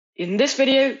In this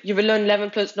video, you will learn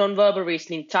 11 plus non-verbal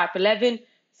reasoning type 11,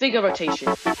 figure rotation.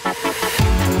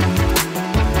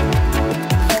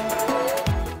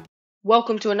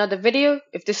 Welcome to another video.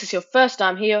 If this is your first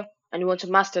time here and you want to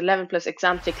master 11 plus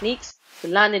exam techniques to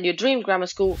land in your dream grammar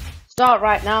school, start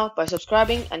right now by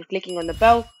subscribing and clicking on the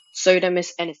bell so you don't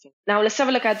miss anything. Now let's have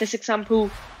a look at this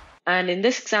example. And in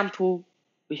this example,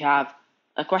 we have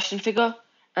a question figure,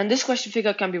 and this question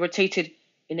figure can be rotated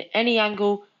in any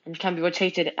angle and can be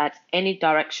rotated at any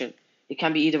direction. It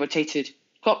can be either rotated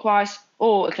clockwise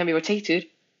or it can be rotated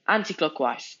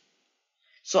anti-clockwise.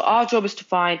 So our job is to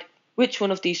find which one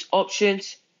of these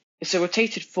options is a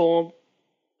rotated form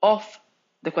of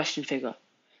the question figure.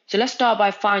 So let's start by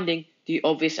finding the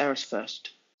obvious errors first.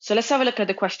 So let's have a look at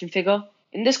the question figure.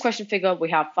 In this question figure,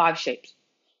 we have 5 shapes.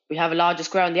 We have a larger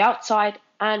square on the outside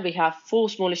and we have 4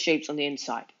 smaller shapes on the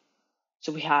inside.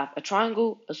 So we have a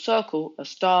triangle, a circle, a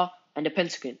star, and a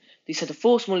pentagon. These are the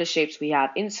 4 smaller shapes we have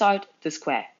inside the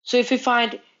square. So if we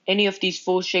find any of these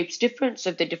 4 shapes different, so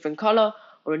if they're different color,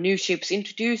 or a new shape is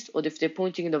introduced, or if they're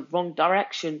pointing in the wrong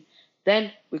direction, then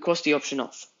we cross the option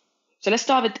off. So let's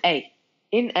start with A.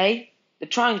 In A, the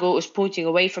triangle is pointing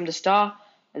away from the star,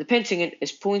 and the pentagon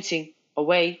is pointing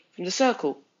away from the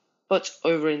circle. But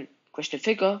over in question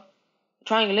figure, the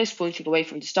triangle is pointing away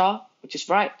from the star, which is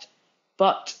right,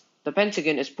 but the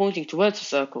pentagon is pointing towards the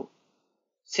circle.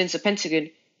 Since the pentagon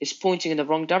is pointing in the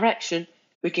wrong direction,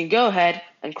 we can go ahead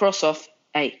and cross off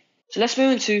A. So let's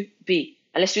move into B,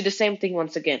 and let's do the same thing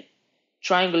once again.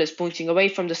 Triangle is pointing away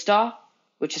from the star,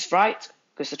 which is right,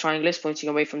 because the triangle is pointing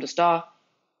away from the star,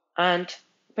 and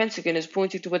the pentagon is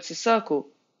pointing towards the circle,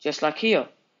 just like here.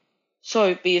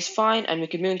 So B is fine, and we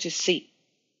can move into C.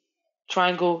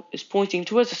 Triangle is pointing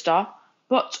towards the star,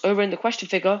 but over in the question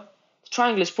figure, the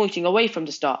triangle is pointing away from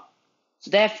the star.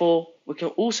 So therefore, we can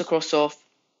also cross off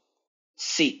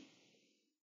C.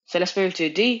 So let's move to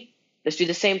D. Let's do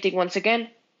the same thing once again.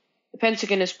 The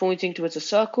pentagon is pointing towards a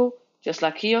circle, just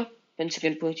like here.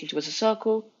 Pentagon pointing towards a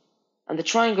circle. And the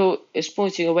triangle is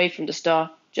pointing away from the star,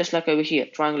 just like over here.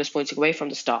 Triangle is pointing away from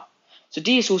the star. So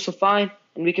D is also fine,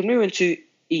 and we can move into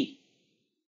E.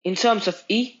 In terms of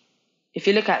E, if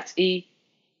you look at E,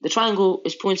 the triangle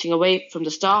is pointing away from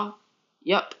the star.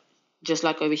 Yup, just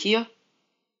like over here.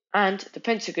 And the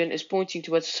pentagon is pointing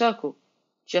towards a circle,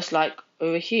 just like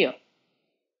over here.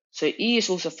 So E is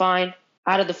also fine.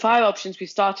 Out of the 5 options we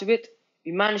started with,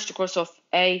 we managed to cross off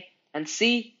A and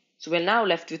C, so we're now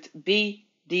left with B,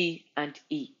 D, and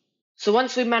E. So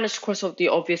once we manage to cross off the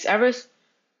obvious errors,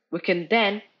 we can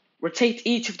then rotate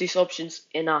each of these options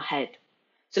in our head.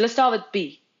 So let's start with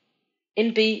B.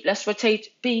 In B, let's rotate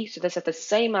B so that's at the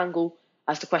same angle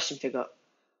as the question figure.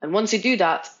 And once you do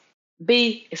that,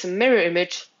 B is a mirror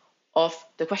image of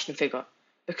the question figure,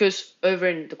 because over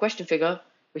in the question figure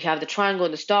we have the triangle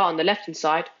and the star on the left hand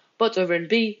side, but over in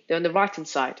B they're on the right hand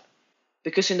side.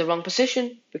 Because in the wrong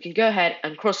position, we can go ahead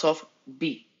and cross off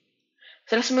B.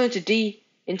 So let's move to D.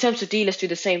 In terms of D, let's do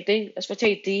the same thing. Let's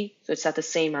rotate D so it's at the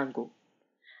same angle.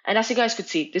 And as you guys could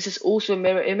see, this is also a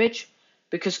mirror image,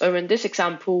 because over in this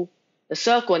example, the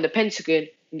circle and the pentagon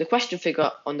in the question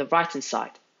figure on the right hand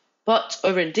side, but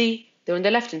over in D they're on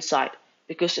the left hand side,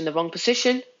 because in the wrong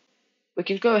position we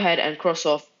can go ahead and cross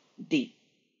off D.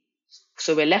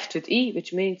 So we're left with E,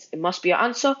 which means it must be our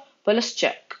answer, but let's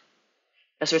check.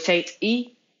 Let's rotate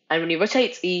E, and when you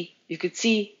rotate E, you can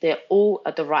see they're all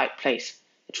at the right place.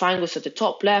 The triangle's at the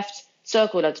top left,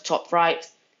 circle at the top right,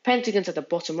 pentagon's at the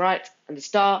bottom right, and the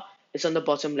star is on the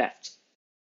bottom left.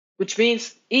 Which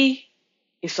means E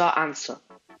is our answer.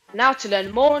 Now to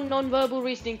learn more on non-verbal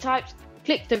reasoning types,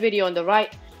 click the video on the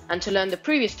right, and to learn the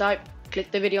previous type,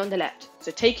 click the video on the left.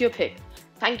 So take your pick.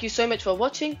 Thank you so much for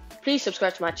watching. Please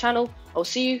subscribe to my channel. I'll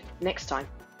see you next time.